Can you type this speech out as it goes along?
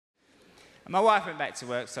And my wife went back to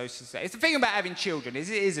work, so she said, it's the thing about having children is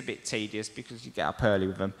it is a bit tedious because you get up early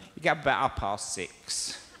with them. You get up about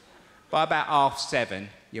 6:30. By about 7:30,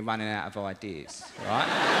 you're running out of ideas, right?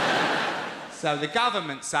 So the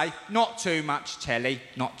government say, not too much telly,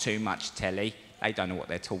 not too much telly. They don't know what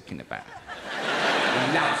they're talking about.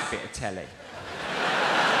 He loves a bit of telly.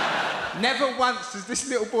 Never once has this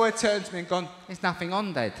little boy turned to me and gone, there's nothing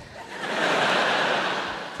on, Dad.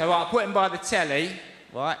 So I put him by the telly,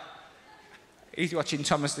 right? He's watching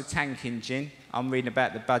Thomas the Tank Engine. I'm reading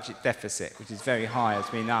about the budget deficit, which is very high, as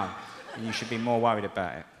we know, and you should be more worried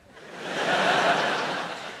about it.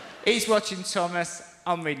 He's watching Thomas,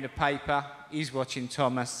 I'm reading the paper. He's watching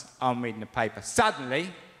Thomas, I'm reading the paper. Suddenly,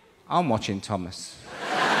 I'm watching Thomas.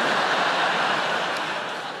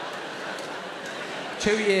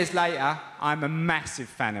 2 years later, I'm a massive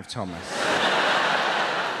fan of Thomas.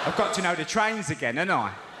 I've got to know the trains again, haven't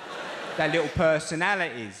I? Their little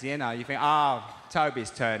personalities, you know. You think, oh,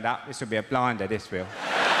 Toby's turned up. This will be a blinder, this will. Toby's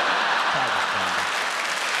turned up.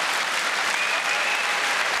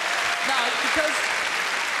 No, because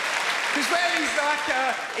where he's like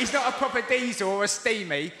he's not a proper diesel or a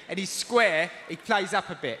steamy, and he's square, he plays up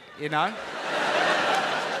a bit, you know?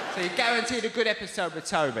 So you're guaranteed a good episode with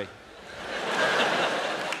Toby.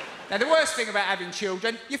 Now, the worst thing about having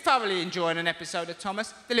children, you're thoroughly enjoying an episode of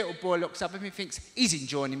Thomas. The little boy looks up at me and thinks, he's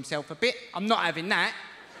enjoying himself a bit. I'm not having that.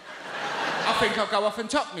 I think I'll go off and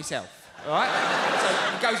top myself, all right? So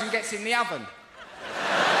he goes and gets in the oven.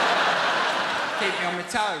 Keep me on my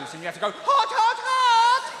toes, and you have to go, hot, hot,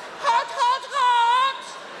 hot! Hot, hot, hot!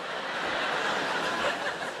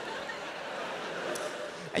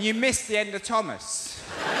 And you miss the end of Thomas.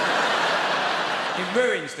 It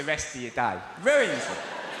ruins the rest of your day. Ruins it.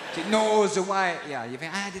 It gnaws away at you. You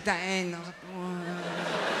think, how did that end? I was like,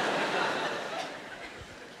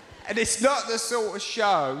 and it's not the sort of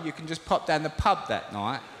show you can just pop down the pub that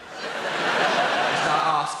night and start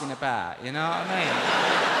asking about, you know what I mean?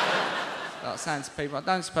 Start saying to people, I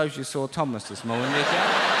don't suppose you saw Thomas this morning, did you?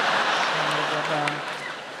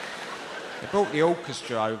 They brought the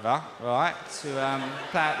orchestra over, right, to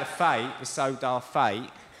play out the Fate, the So Dar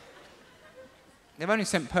Fate. They've only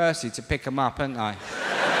sent Percy to pick them up, haven't they?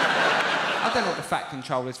 I don't know what the Fat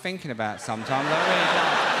Controller's thinking about sometimes, I really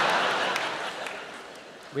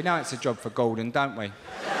don't. We know it's a job for Gordon, don't we?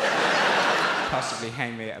 Possibly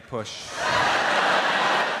Henry at a push.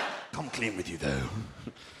 Come clean with you, though.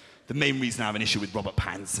 The main reason I have an issue with Robert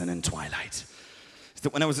Pattinson and Twilight is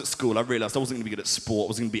that when I was at school, I realised I wasn't going to be good at sport, I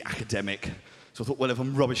wasn't going to be academic. So I thought, well, if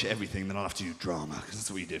I'm rubbish at everything, then I'll have to do drama, because that's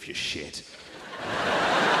what you do if you're shit.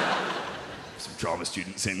 Some drama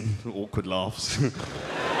students in, awkward laughs.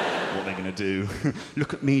 What are they going to do?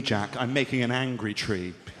 Look at me, Jack. I'm making an angry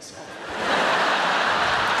tree.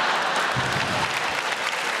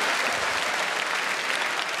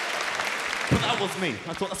 But that was me.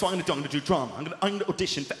 I thought, that's what I'm going to do. I'm going to do drama. I'm going to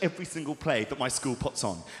audition for every single play that my school puts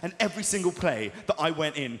on. And every single play that I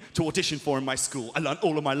went in to audition for in my school, I learned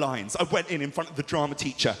all of my lines. I went in front of the drama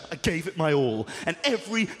teacher. I gave it my all. And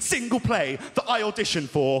every single play that I auditioned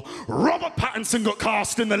for, Robert Pattinson got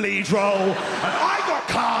cast in the lead role. And I got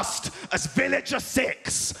cast as Villager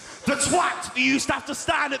 6. The twat that used to have to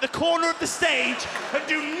stand at the corner of the stage and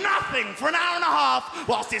do nothing for an hour and a half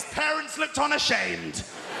whilst his parents looked on ashamed.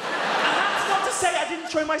 And that's not to say I didn't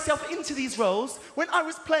throw myself into these roles. When I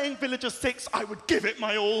was playing Villager 6, I would give it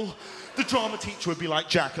my all. The drama teacher would be like,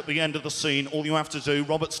 Jack, at the end of the scene, all you have to do,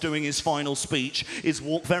 Robert's doing his final speech, is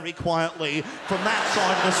walk very quietly from that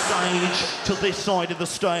side of the stage to this side of the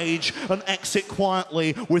stage and exit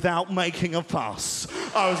quietly without making a fuss.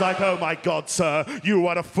 I was like, oh my God, sir, you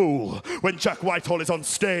are a fool. When Jack Whitehall is on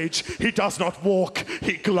stage, he does not walk,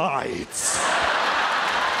 he glides.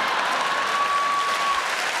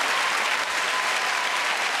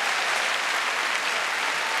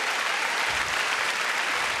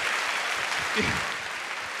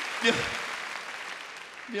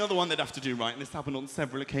 The other one they'd have to do right, and this happened on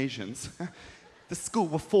several occasions, the school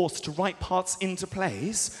were forced to write parts into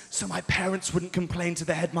plays so my parents wouldn't complain to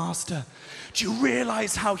the headmaster. Do you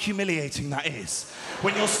realise how humiliating that is?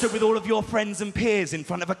 When you're stood with all of your friends and peers in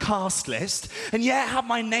front of a cast list, and yeah, it had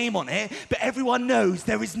my name on it, but everyone knows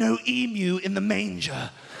there is no emu in the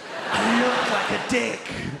manger. I look like a dick.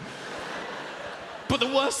 But the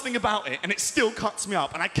worst thing about it, and it still cuts me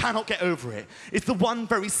up, and I cannot get over it, is the one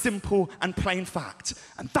very simple and plain fact,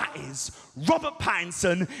 and that is Robert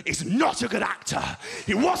Pattinson is not a good actor.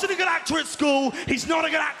 He wasn't a good actor at school, he's not a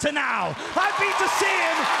good actor now. I've been to see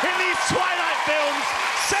him in these Twilight films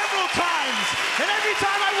several times, and every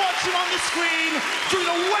time I watch him on the screen, through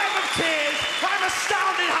the web of tears, I'm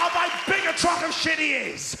astounded how big a truck of shit he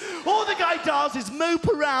is. All the guy does is mope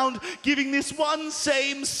around, giving this one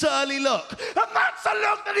same surly look. And that's the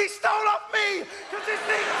look that he stole off me, because it's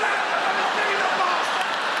the exact look I've been doing the past.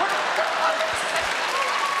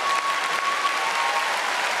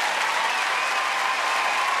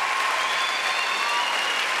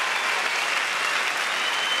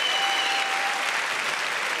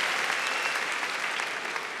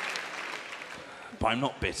 But I'm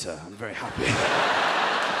not bitter, I'm very happy.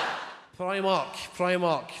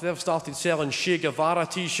 Primark, they've started selling Che Guevara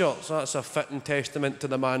t-shirts. That's a fitting testament to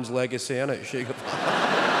the man's legacy, isn't it, Che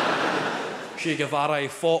Guevara? Che Guevara, he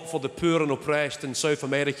fought for the poor and oppressed in South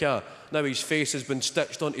America. Now his face has been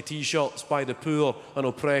stitched onto t-shirts by the poor and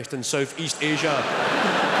oppressed in Southeast Asia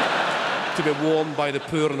to be worn by the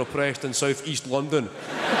poor and oppressed in Southeast London.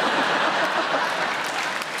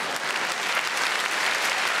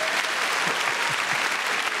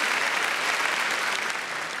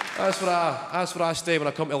 That's where I stay when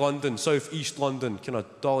I come to London, South East London, kind of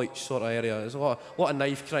Dulwich sort of area. There's a lot of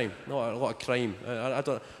knife crime, a lot of crime. I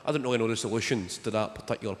don't really know the solutions to that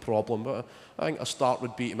particular problem, but I think a start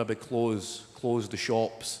would be to maybe close the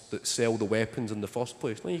shops that sell the weapons in the first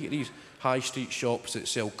place. Now you get these high street shops that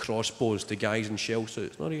sell crossbows to guys in shell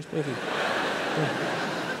suits. Not these places.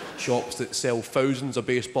 Shops that sell thousands of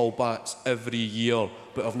baseball bats every year,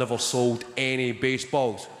 but have never sold any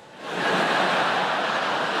baseballs.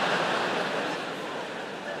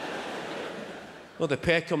 Well, the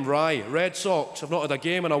Peckham Rye, Red Sox, I've not had a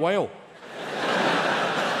game in a while.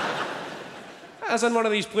 I was in one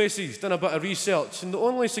of these places, done a bit of research, and the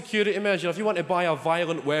only security measure, if you want to buy a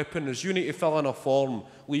violent weapon, is you need to fill in a form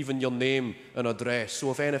leaving your name and address,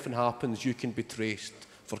 so if anything happens, you can be traced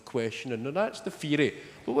for questioning. Now, that's the theory.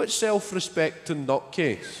 But which self-respecting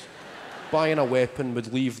nutcase buying a weapon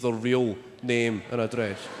would leave their real name and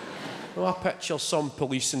address? Well, I picture some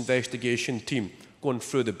police investigation team going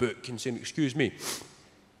through the book and saying, excuse me,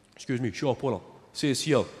 shop owner, says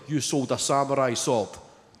here, you sold a samurai sword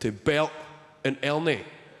to Bert and Ernie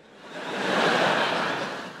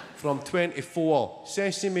from 24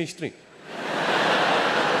 Sesame Street.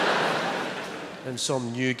 And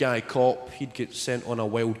some new guy cop, he'd get sent on a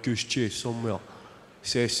wild goose chase somewhere.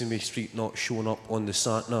 Sesame Street not showing up on the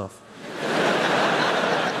sat-nav.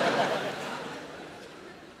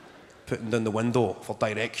 Putting down the window for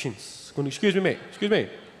directions. Going, excuse me, mate, excuse me.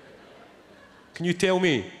 Can you tell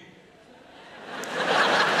me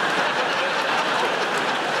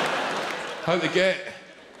how to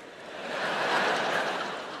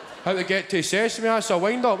get to Sesame? That's a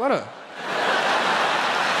wind-up, isn't it?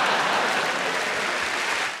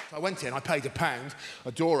 I went in, I paid £1,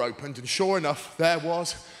 a door opened, and sure enough, there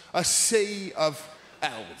was a sea of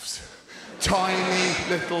elves. Tiny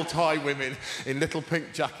little Thai women in little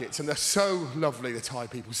pink jackets, and they're so lovely, the Thai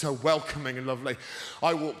people, so welcoming and lovely.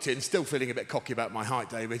 I walked in, still feeling a bit cocky about my height,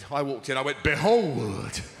 David. I walked in, I went,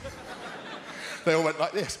 behold! They all went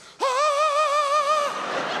like this.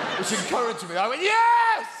 Ah! Which encouraged me. I went,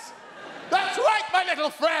 yes! That's right, my little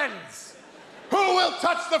friends! Who will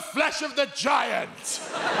touch the flesh of the giant?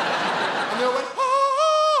 And they all went,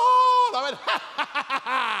 ah! And I went, ha ha ha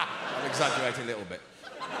ha! I'm exaggerating a little bit.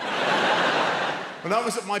 When I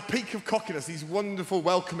was at my peak of cockiness, these wonderful,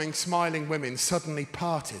 welcoming, smiling women suddenly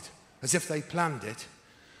parted, as if they planned it.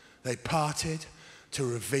 They parted to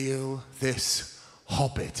reveal this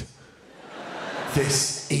hobbit,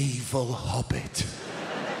 this evil hobbit.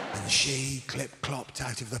 And she clip-clopped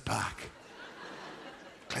out of the pack.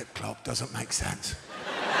 Clip-clop doesn't make sense.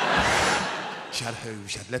 She had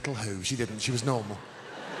hooves, she had little hooves. She didn't, she was normal.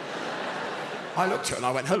 I looked at her and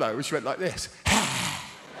I went, hello, and she went like this.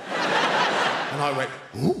 And I went,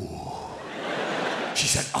 ooh. She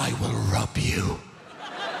said, I will rub you.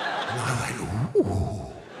 And I went, ooh.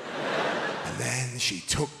 And then she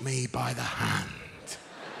took me by the hand.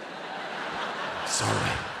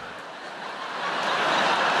 Sorry.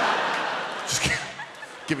 Just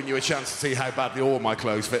giving you a chance to see how badly all my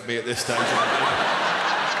clothes fit me at this stage.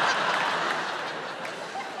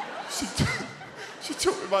 She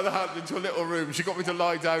took me by the hand into a little room. She got me to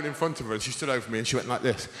lie down in front of her, and she stood over me and she went like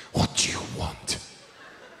this. What do you want?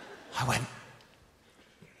 I went,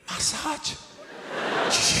 massage?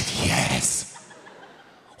 She said, yes.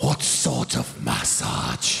 What sort of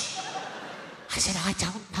massage? I said, I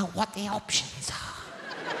don't know what the options are.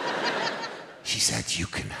 She said, you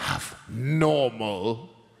can have normal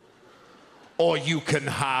or you can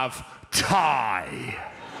have Thai.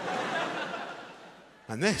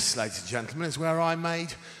 And this, ladies and gentlemen, is where I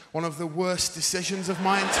made one of the worst decisions of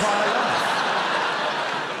my entire life.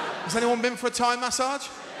 Has anyone been for a Thai massage?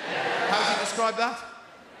 How do you describe that?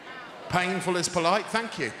 Painful is polite,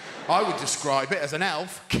 thank you. I would describe it as an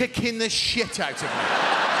elf kicking the shit out of me.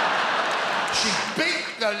 She beat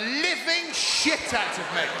the living shit out of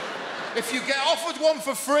me. If you get offered one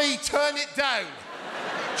for free, turn it down.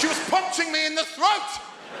 She was punching me in the throat.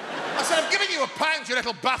 I said, I'm giving you £1, you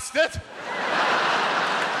little bastard.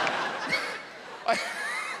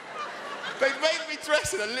 They made me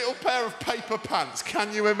dress in a little pair of paper pants,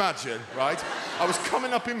 can you imagine, right? I was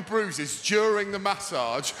coming up in bruises during the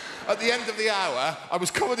massage. At the end of the hour, I was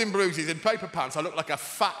covered in bruises in paper pants. I looked like a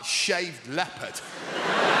fat, shaved leopard.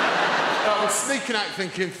 I was sneaking out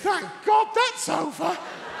thinking, thank God that's over.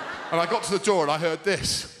 And I got to the door and I heard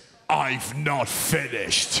this. I've not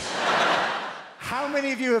finished. How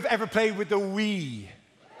many of you have ever played with the Wii?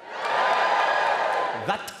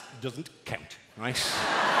 That doesn't count, right?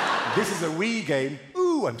 This is a Wii game.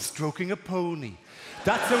 Ooh, I'm stroking a pony.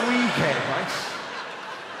 That's a Wii game, right?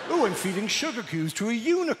 Ooh, I'm feeding sugar cubes to a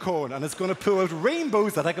unicorn and it's going to pull out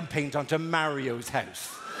rainbows that I can paint onto Mario's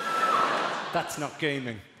house. That's not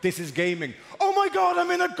gaming. This is gaming. Oh my God, I'm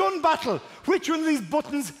in a gun battle. Which one of these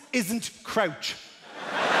buttons isn't crouch?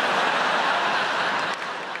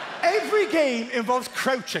 Every game involves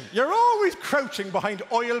crouching. You're always crouching behind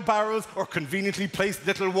oil barrels or conveniently placed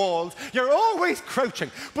little walls. You're always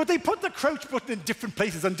crouching. But they put the crouch button in different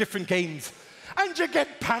places on different games. And you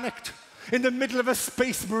get panicked in the middle of a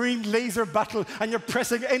Space Marine laser battle and you're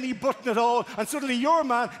pressing any button at all and suddenly your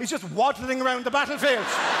man is just waddling around the battlefield.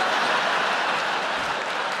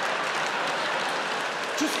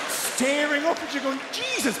 Just staring up at you going,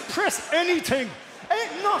 Jesus, press anything.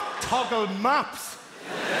 Not toggle maps.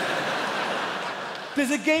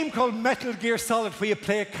 There's a game called Metal Gear Solid where you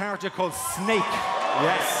play a character called Snake.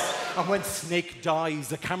 Yes. And when Snake dies,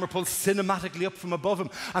 the camera pulls cinematically up from above him,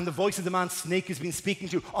 and the voice of the man Snake has been speaking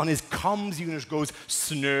to on his comms unit goes,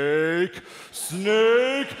 Snake,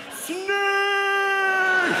 Snake, Snake!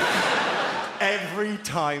 Every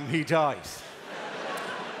time he dies.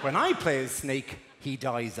 When I play as Snake, he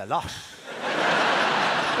dies a lot.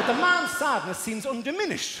 But the man's sadness seems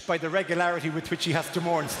undiminished by the regularity with which he has to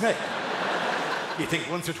mourn Snake. You think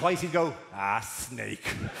once or twice he'd go, Snake.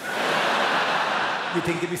 You'd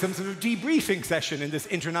think there'd be some sort of debriefing session in this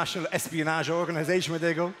international espionage organisation where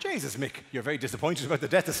they go, Jesus, Mick, you're very disappointed about the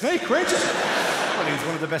death of Snake, weren't you? Well, he's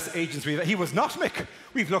one of the best agents we've... He was not, Mick.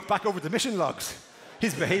 We've looked back over the mission logs.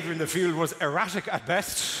 His behaviour in the field was erratic at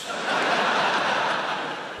best.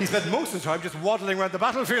 He spent most of the time just waddling around the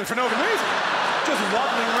battlefield for no good reason. Just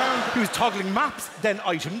waddling around. He was toggling maps, then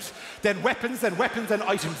items, then weapons, then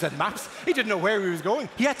items, then maps. He didn't know where he was going.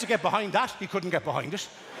 He had to get behind that. He couldn't get behind it.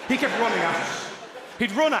 He kept running at it.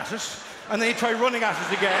 He'd run at it, and then he'd try running at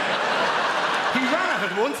it again. He ran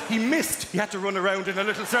at it once. He missed. He had to run around in a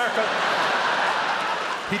little circle.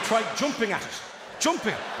 He tried jumping at it.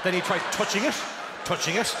 Jumping. Then he tried touching it,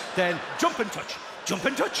 then jump and touch, jump,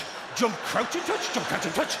 crouch and touch, jump, crouch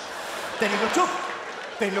and touch. Then he looked up,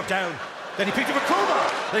 then he looked down. Then he picked up a crowbar.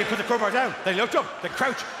 Then he put the crowbar down. Then he looked up. Then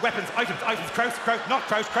crouch, weapons, items, crouch, not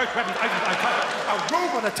crouch, weapons, items. A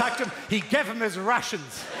robot attacked him. He gave him his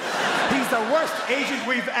rations. He's the worst agent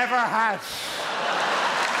we've ever had.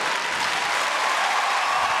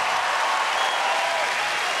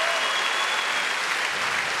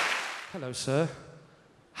 Hello, sir.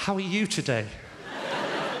 How are you today?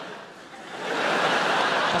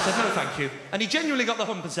 I said, no, thank you. And he genuinely got the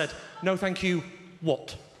hump and said, no, thank you,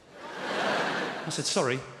 what? I said,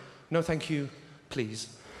 sorry, no, thank you, please.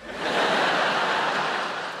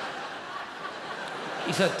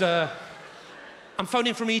 He said, I'm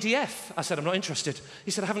phoning from EDF. I said, I'm not interested. He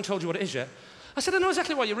said, I haven't told you what it is yet. I said, I know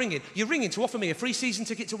exactly why you're ringing. You're ringing to offer me a free season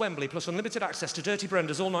ticket to Wembley plus unlimited access to Dirty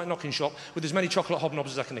Brenda's all-night knocking shop with as many chocolate hobnobs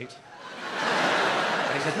as I can eat.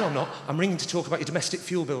 And he said, no, I'm not. I'm ringing to talk about your domestic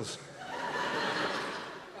fuel bills.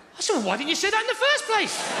 I said, well, why didn't you say that in the first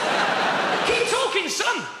place? Keep talking,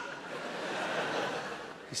 son!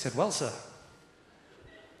 He said, well, sir,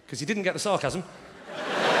 because he didn't get the sarcasm.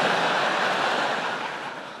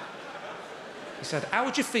 He said, how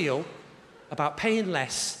would you feel about paying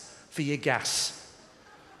less for your gas?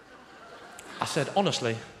 I said,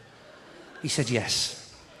 honestly. He said,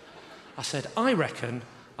 yes. I said, I reckon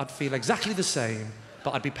I'd feel exactly the same,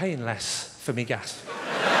 but I'd be paying less for me gas.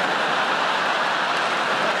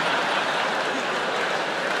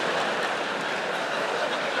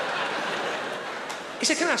 He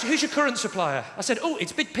said, can I ask you, who's your current supplier? I said, oh,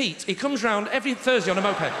 it's Big Pete. He comes round every Thursday on a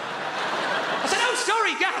moped. I said, oh,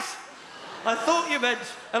 sorry, gas. I thought you meant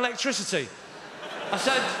electricity. I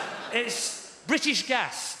said, it's British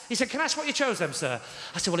Gas. He said, can I ask what you chose them, sir?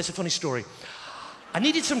 I said, well, it's a funny story. I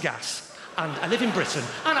needed some gas, and I live in Britain,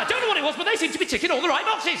 and I don't know what it was, but they seem to be ticking all the right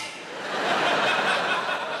boxes.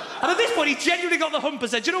 And at this point, he genuinely got the hump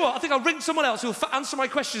and said, do you know what? I think I'll ring someone else who'll answer my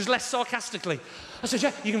questions less sarcastically. I said,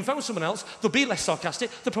 yeah, you can phone someone else. They'll be less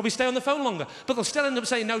sarcastic. They'll probably stay on the phone longer, but they'll still end up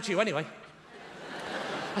saying no to you anyway.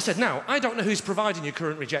 I said, now, I don't know who's providing your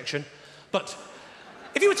current rejection, but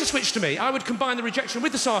if you were to switch to me, I would combine the rejection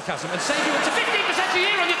with the sarcasm and save you up to 15% a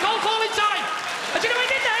year on your cold calling time. And do you know what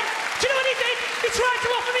he did then? Do you know what he did? He tried to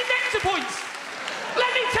offer me nectar points.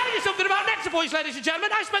 Let me tell you something about nectar points, ladies and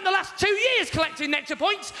gentlemen. I spent the last 2 years collecting nectar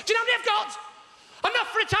points. Do you know how many I've got? Enough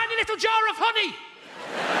for a tiny little jar of honey.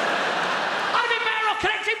 I'd be better off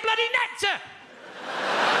collecting bloody nectar.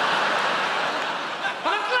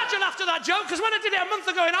 And I'm glad you laughed at that joke, because when I did it a month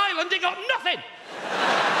ago in Ireland, it got nothing.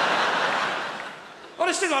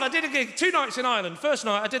 Honestly, God, I did a gig 2 nights in Ireland. First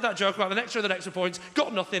night, I did that joke about the nectar of the nectar points,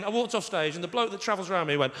 got nothing. I walked off stage, and the bloke that travels around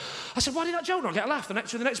me went, I said, why did that joke not get a laugh? The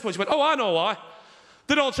nectar of the nectar points. He went, oh, I know why.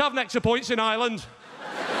 They don't have nectar points in Ireland.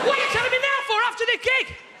 What are you telling me now for after the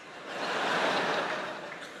gig?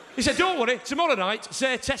 He said, don't worry, tomorrow night,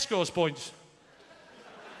 say Tesco's points.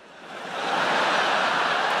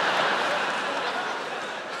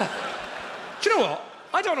 Do you know what?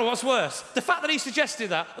 I don't know what's worse. The fact that he suggested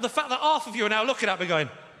that, or the fact that half of you are now looking at me going,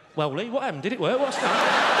 well, Lee, what happened? Did it work? What's that?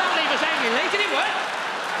 Don't leave us hanging, Lee. Did it work?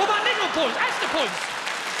 What about niggle points? Esther points?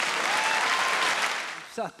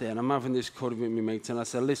 Sat there and I'm having this curry with my mates and I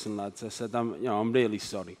said, listen, lads, I said, I'm really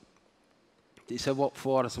sorry. He said, what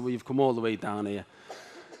for? I said, well, you've come all the way down here.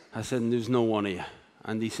 I said, and there's no one here.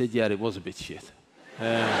 And he said, yeah, it was a bit shit.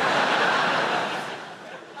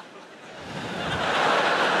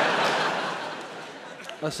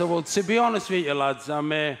 I said, well, to be honest with you, lads,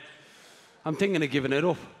 I'm thinking of giving it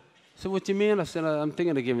up. I said, what do you mean? I said, I'm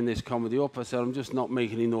thinking of giving this comedy up. I said, I'm just not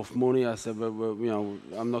making enough money. I said,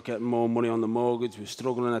 I'm not getting more money on the mortgage. We're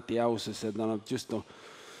struggling at the house. I said, and I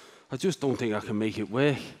just don't think I can make it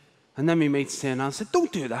work. And then my mates turned around and said,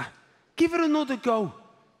 don't do that. Give it another go.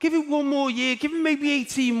 Give it one more year. Give it maybe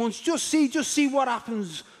 18 months. Just see what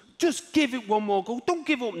happens. Just give it one more go. Don't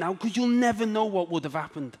give up now, because you'll never know what would have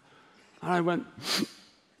happened. And I went...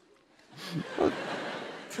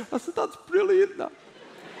 I said, that's brilliant, that.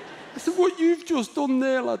 I said, what you've just done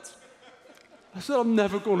there, lads. I said, I'm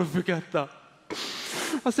never going to forget that.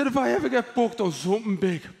 I said, if I ever get booked on something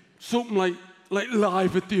big, something like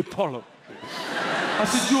Live at the Apollo, I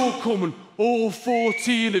said, you're coming. All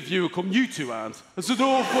 14 of you are coming. You two aren't. I said,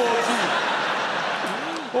 all 14.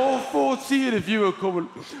 All 14 of you are coming.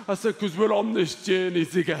 I said, because we're on this journey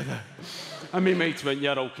together. And my mates went,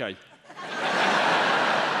 yeah, OK.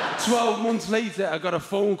 12 months later, I got a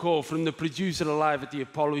phone call from the producer of Live at the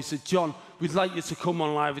Apollo. He said, John, we'd like you to come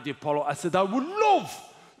on Live at the Apollo. I said, I would love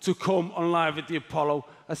to come on Live at the Apollo.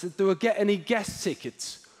 I said, do I get any guest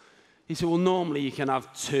tickets? He said, well, normally you can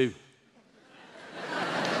have 2.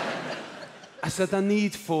 I said, I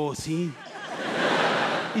need 14.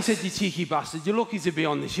 He said, you cheeky bastard, you're lucky to be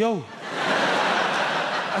on the show.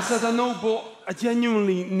 I said, I know, but I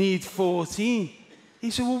genuinely need 14.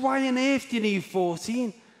 He said, well, why on earth do you need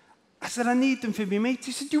 14? I said, I need them for me mates.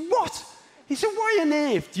 He said, you what? He said, why on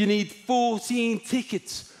earth do you need 14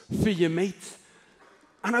 tickets for your mate?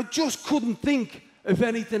 And I just couldn't think of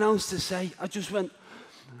anything else to say. I just went,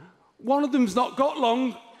 one of them's not got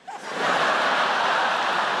long.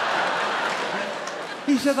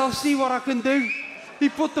 He said, I'll see what I can do. He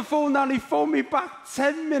put the phone down, he phoned me back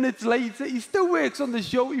 10 minutes later. He still works on the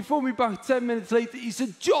show. He phoned me back 10 minutes later. He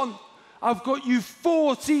said, John, I've got you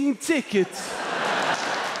 14 tickets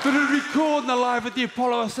for a recording Live at the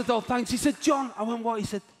Apollo. I said, oh, thanks. He said, John. I went, what? He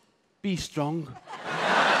said, be strong.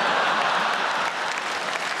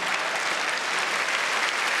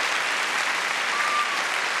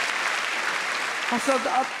 I said,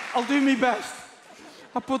 I'll do my best.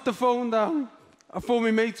 I put the phone down. I phoned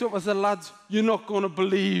my mates up. I said, lads, you're not going to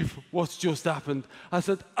believe what's just happened. I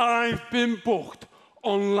said, I've been booked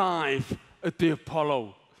on Live at the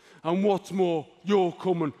Apollo. And what's more, you're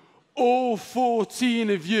coming. All 14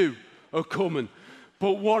 of you are coming.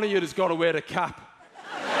 But one of you has got to wear a cap.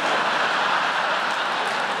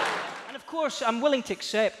 And of course, I'm willing to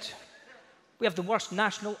accept we have the worst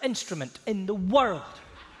national instrument in the world.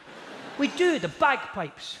 We do, the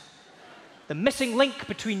bagpipes. The missing link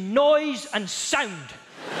between noise and sound.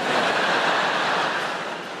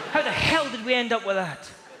 How the hell did we end up with that?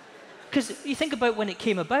 Because you think about when it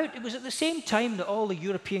came about, it was at the same time that all the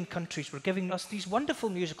European countries were giving us these wonderful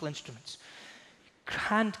musical instruments.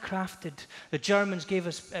 Handcrafted. The Germans gave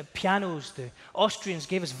us pianos, the Austrians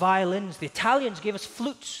gave us violins, the Italians gave us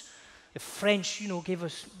flutes, the French, gave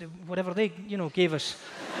us whatever they, gave us.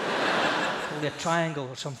 Probably a triangle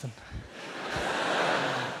or something.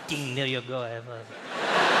 Ding, there you go. I'm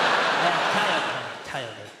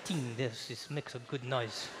tired. Ting, this makes a good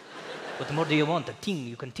noise. What more do you want? A ting,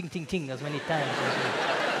 you can ting, ting, ting as many times as you...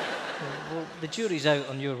 Well, the jury's out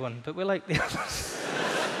on your one, but we like the others.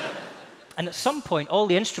 And at some point, all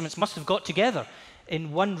the instruments must have got together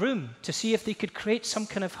in one room to see if they could create some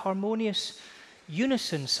kind of harmonious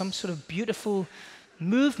unison, some sort of beautiful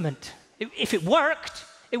movement. If it worked,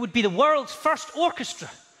 it would be the world's first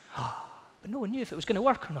orchestra. But no one knew if it was going to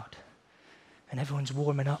work or not. And everyone's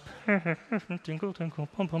warming up. Tinkle, tinkle,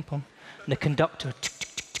 pum, pum, pum. And the conductor, tick,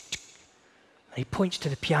 tick, tick, tick, tick. And he points to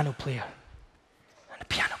the piano player. And the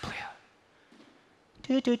piano player.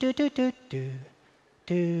 Do, do, do, do, do, do.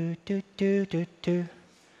 Do, do, do, do, do.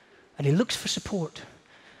 And he looks for support.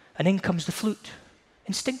 And in comes the flute,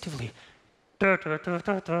 instinctively. Da, da, da,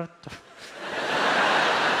 da, da, da.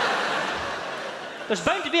 There's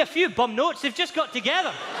bound to be a few bum notes. They've just got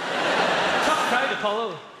together. Tough crowd,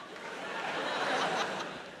 Apollo.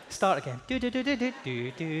 Start again. Do, do, do, do, do,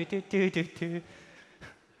 do, do, do, do, do, do.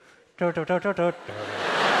 Da, da, da, da, da, da.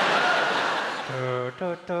 Da,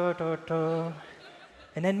 da, da, da, da.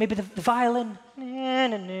 And then maybe the violin. Na,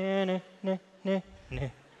 na, na, na, na, na, na.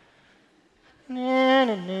 Na,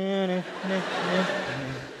 na, na, na, na, na.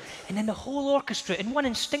 And then the whole orchestra in one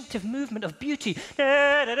instinctive movement of beauty.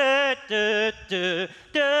 Da, da, da, da, da,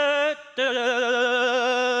 da, da,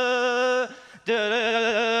 da.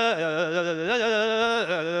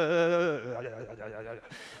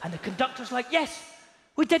 And the conductor's like, yes,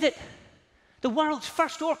 we did it. The world's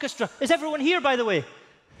first orchestra. Is everyone here, by the way?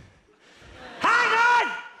 Hang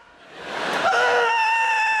on!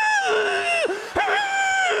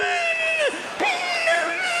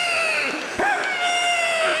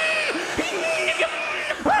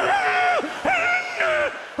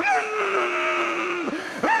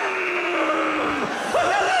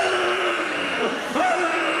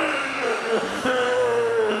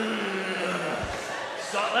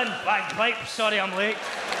 Scotland, bagpipe. Sorry I'm late.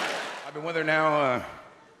 I've been with her now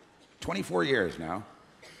 24 years now.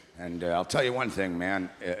 And I'll tell you one thing, man.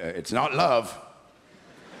 It's not love.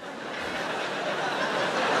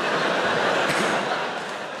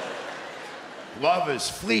 Love is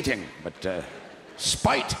fleeting, but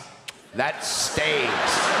spite, that stays.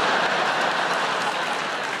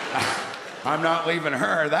 I'm not leaving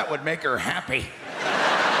her. That would make her happy.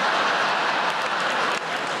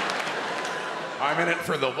 I'm in it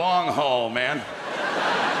for the long haul, man.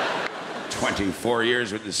 24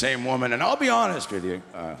 years with the same woman, and I'll be honest with you,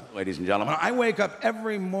 ladies and gentlemen, I wake up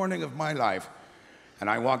every morning of my life, and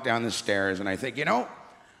I walk down the stairs, and I think,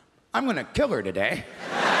 I'm gonna kill her today.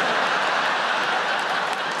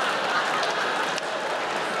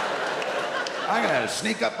 I'm gonna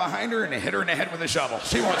sneak up behind her and hit her in the head with a shovel.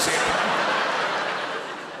 She won't see it coming.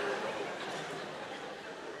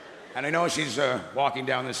 And I know she's walking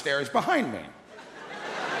down the stairs behind me.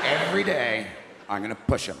 Every day, I'm gonna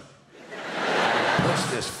push him. Push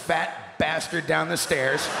this fat bastard down the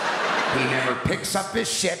stairs. He never picks up his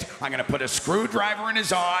shit. I'm gonna put a screwdriver in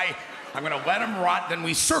his eye. I'm gonna let him rot, then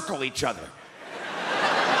we circle each other.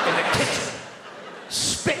 In the kitchen.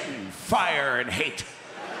 Spitting fire and hate.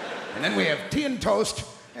 And then we have tea and toast,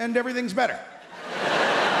 and everything's better.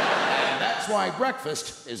 And that's why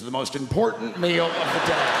breakfast is the most important meal of the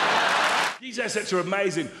day. DJ sets are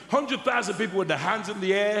amazing. 100,000 people with their hands in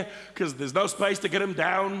the air because there's no space to get them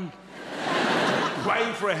down.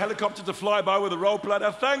 Waiting for a helicopter to fly by with a roll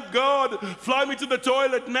platter. Thank God! Fly me to the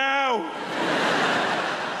toilet now!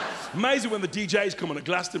 Amazing when the DJs come on at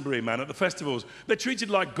Glastonbury, man, at the festivals. They're treated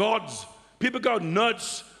like gods. People go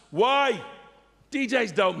nuts. Why?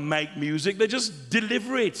 DJs don't make music, they just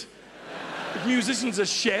deliver it. If musicians are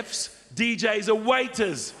chefs, DJs are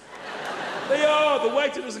waiters. They are. The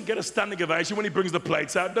waiter doesn't get a standing ovation when he brings the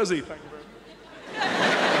plates out, does he? Thank you very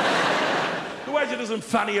much. The waiter doesn't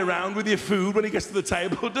fanny around with your food when he gets to the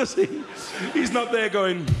table, does he? He's not there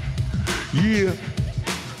going, yeah,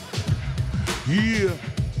 yeah.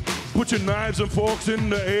 Put your knives and forks in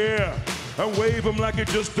the air and wave them like you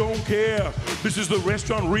just don't care. This is the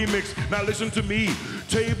restaurant remix. Now listen to me.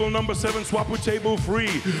 Table number 7, swap with table 3.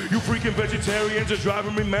 You freaking vegetarians are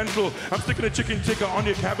driving me mental. I'm sticking a chicken tikka on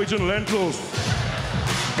your cabbage and lentils.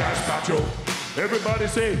 Gazpacho. Everybody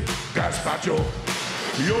say, gazpacho.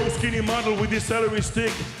 Yo, skinny model with your celery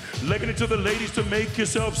stick. legging it to the ladies to make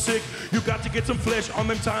yourself sick. You got to get some flesh on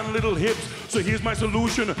them tiny little hips. So here's my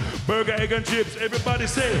solution, burger, egg, and chips. Everybody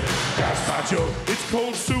say, gazpacho. It's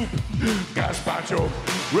cold soup, gazpacho.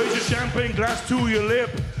 Raise your champagne glass to your lip,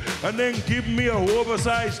 and then give me a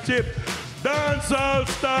oversized tip. Dancehall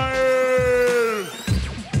style.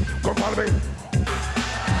 Come on, baby.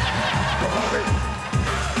 Come on, baby.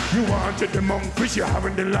 You wanted the monkfish, you're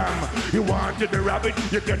having the lamb. You wanted the rabbit,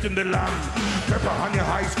 you're getting the lamb. Pepper on your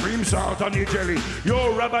ice cream, salt on your jelly.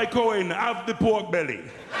 Yo, Rabbi Cohen, have the pork belly.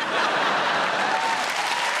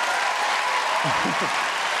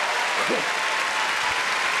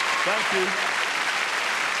 Thank you.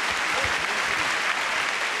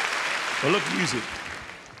 Well, look, music.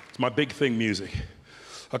 It's my big thing, music.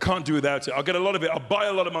 I can't do without it. I get a lot of it. I buy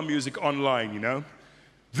a lot of my music online, you know?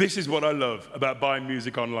 This is what I love about buying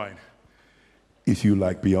music online. If you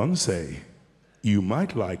like Beyonce, you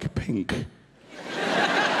might like Pink.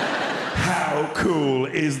 How cool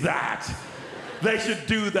is that? They should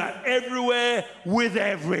do that everywhere with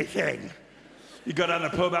everything. You go down the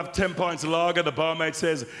pub, have 10 pints of lager, the barmaid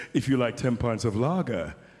says, if you like 10 pints of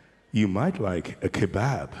lager, you might like a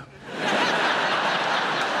kebab.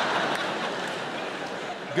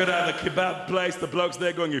 Go down the kebab place, the bloke's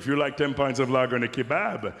there going, if you like 10 pints of lager and a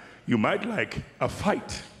kebab, you might like a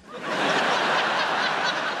fight.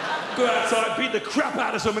 Go outside, beat the crap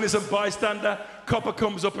out of some innocent bystander. Copper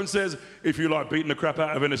comes up and says, if you like beating the crap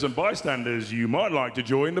out of innocent bystanders, you might like to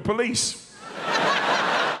join the police.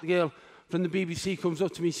 The girl from the BBC comes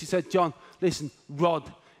up to me, she said, John, listen, Rod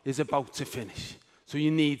is about to finish, so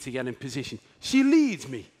you need to get in position. She leads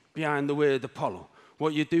me behind the word Apollo.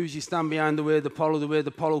 What you do is you stand behind the word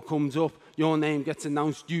Apollo comes up, your name gets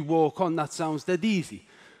announced, you walk on, that sounds dead easy.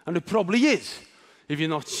 And it probably is, if you're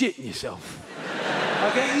not shitting yourself.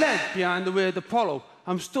 I get led behind the word Apollo.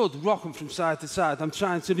 I'm stood rocking from side to side. I'm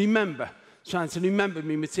trying to remember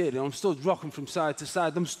me material. I'm stood rocking from side to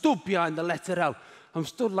side. I'm stood behind the letter L. I'm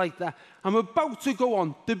stood like that. I'm about to go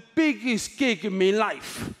on the biggest gig of my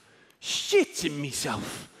life, shitting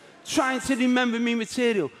myself, trying to remember me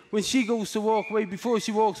material. When she goes to walk away, before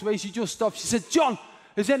she walks away, she just stops. She said, John,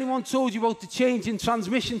 has anyone told you about the change in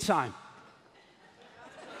transmission time?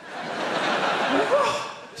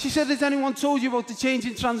 She said, has anyone told you about the change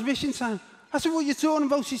in transmission time? I said, what are you talking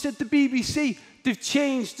about? She said, the BBC, they've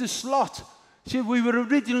changed the slot. She said, we were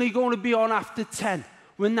originally going to be on after 10.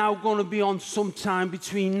 We're now going to be on sometime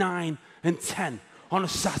between 9 and 10 on a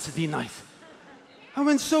Saturday night. I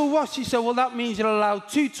went, so what? She said, well, that means you're allowed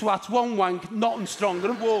 2 twats, 1 wank, nothing stronger,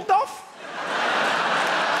 and walked off.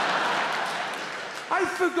 I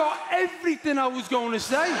forgot everything I was going to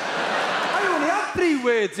say. I only had 3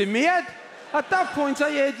 words in my head. At that point,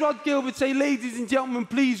 I heard Rod Gilbert say, ladies and gentlemen,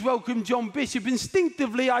 please welcome John Bishop.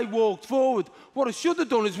 Instinctively, I walked forward. What I should have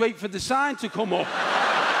done is wait for the sign to come up.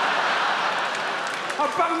 I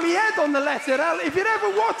banged my head on the letter L. If you'd ever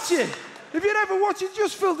watch it,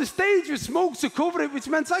 just fill the stage with smoke to cover it, which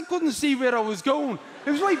meant I couldn't see where I was going.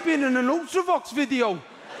 It was like being in an Ultravox video.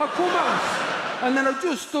 I come out, and then I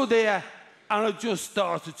just stood there, and I just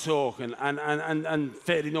started talking, and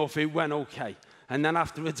fair enough, it went okay. And then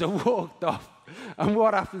afterwards, I walked off. And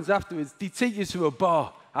what happens afterwards? They take you to a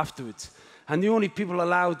bar afterwards. And the only people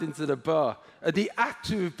allowed into the bar are the acts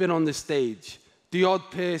who have been on the stage, the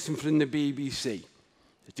odd person from the BBC,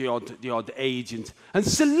 the odd agent, and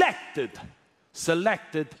selected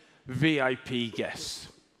VIP guests.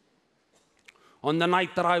 On the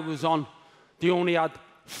night that I was on, they only had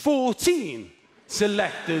 14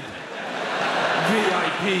 selected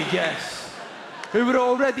VIP guests who were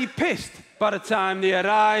already pissed by the time they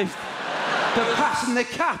arrived. They're passing the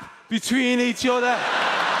cap between each other.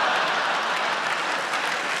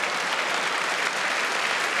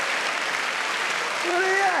 Well,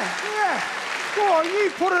 yeah. Go on, you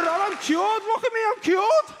put it on. I'm cured. Look at me, I'm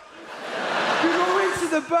cured. You go into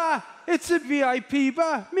the bar. It's a VIP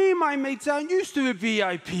bar. Me and my mates aren't used to a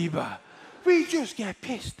VIP bar. We just get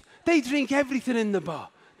pissed. They drink everything in the bar.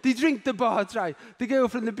 They drink the bar dry. The girl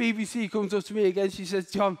from the BBC comes up to me again. She says,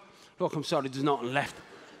 John, look, I'm sorry, there's nothing left,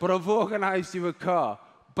 but I've organised you a car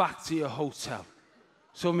back to your hotel.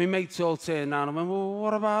 So my mates all turned around and went, well,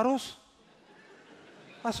 what about us?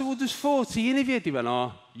 I said, well, there's 14 of you. They went,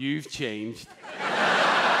 oh, you've changed.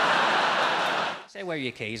 Say, where are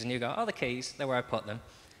your keys? And you go, oh, the keys, they're where I put them.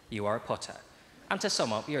 You are a putter. And to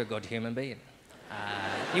sum up, you're a good human being.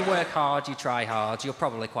 You work hard, you try hard, you're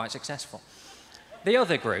probably quite successful. The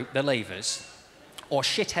other group, the leavers, or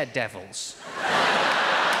shithead devils,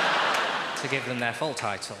 to give them their full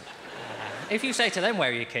title. If you say to them, where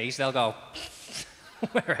are your keys, they'll go,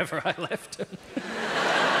 wherever I left them.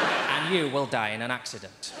 And you will die in an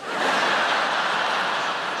accident.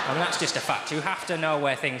 I mean, that's just a fact. You have to know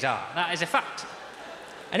where things are. That is a fact.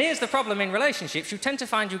 And here's the problem in relationships. You tend to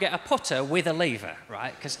find you get a putter with a lever,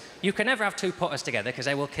 right? Because you can never have two putters together because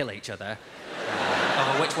they will kill each other.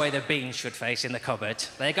 Over which way the beans should face in the cupboard.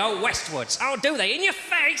 They go westwards. Oh, do they? In your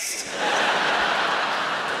face!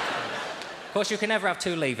 Of course, you can never have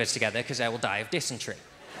two levers together because they will die of dysentery.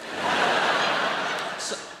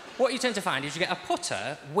 So, what you tend to find is you get a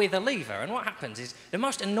putter with a lever, and what happens is the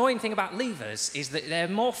most annoying thing about levers is that they're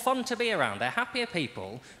more fun to be around. They're happier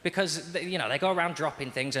people because, you know, they go around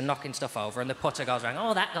dropping things and knocking stuff over, and the putter goes around,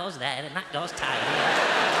 oh, that goes there, and that goes tiny.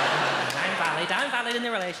 I'm valid in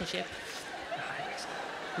the relationship.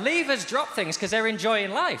 Levers drop things because they're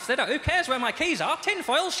enjoying life. They don't, who cares where my keys are?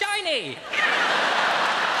 Tinfoil's shiny.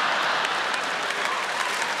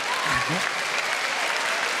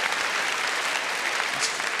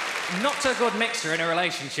 Not a good mixture in a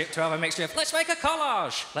relationship to have a mixture of, let's make a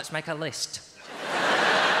collage, let's make a list.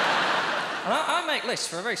 And I make lists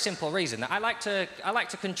for a very simple reason. That I like to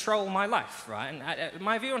control my life, right? And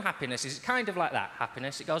my view on happiness is kind of like that.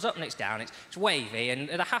 Happiness, it goes up and it's down, it's wavy, and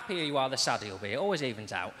the happier you are, the sadder you'll be. It always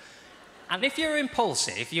evens out. And if you're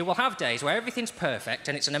impulsive, you will have days where everything's perfect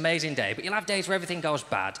and it's an amazing day, but you'll have days where everything goes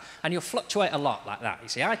bad, and you'll fluctuate a lot like that. You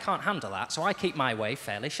see, I can't handle that, so I keep my wave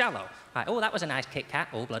fairly shallow. Like, oh, that was a nice Kit Kat.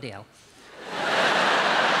 Oh, bloody hell.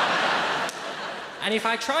 And if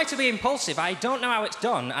I try to be impulsive, I don't know how it's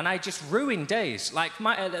done, and I just ruin days. Like,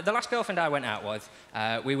 the last girlfriend I went out with,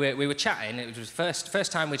 we were chatting. It was the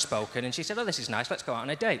first time we'd spoken, and she said, oh, this is nice, let's go out on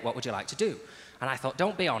a date. What would you like to do? And I thought,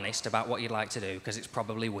 don't be honest about what you'd like to do, because it's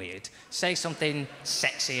probably weird. Say something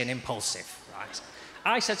sexy and impulsive, right?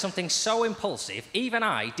 I said something so impulsive, even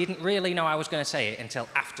I didn't really know I was going to say it until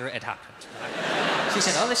after it had happened. Right? She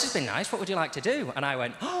said, oh, this has been nice, what would you like to do? And I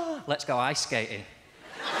went, oh, let's go ice skating.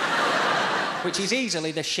 Which is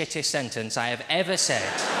easily the shittest sentence I have ever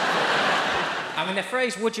said. I mean, the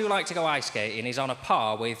phrase, would you like to go ice skating, is on a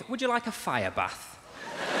par with, would you like a fire bath?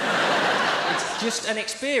 It's just an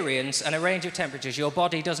experience and a range of temperatures your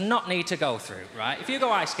body does not need to go through, right? If you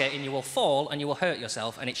go ice skating, you will fall and you will hurt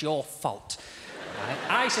yourself, and it's your fault.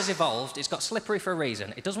 Right? Ice has evolved, it's got slippery for a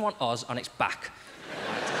reason. It doesn't want us on its back.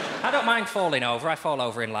 Right? I don't mind falling over. I fall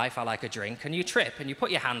over in life. I like a drink. And you trip and you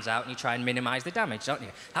put your hands out and you try and minimise the damage, don't you?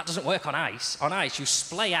 That doesn't work on ice. On ice, you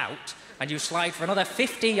splay out and you slide for another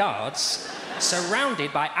 50 yards,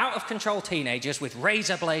 surrounded by out-of-control teenagers with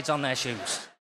razor blades on their shoes.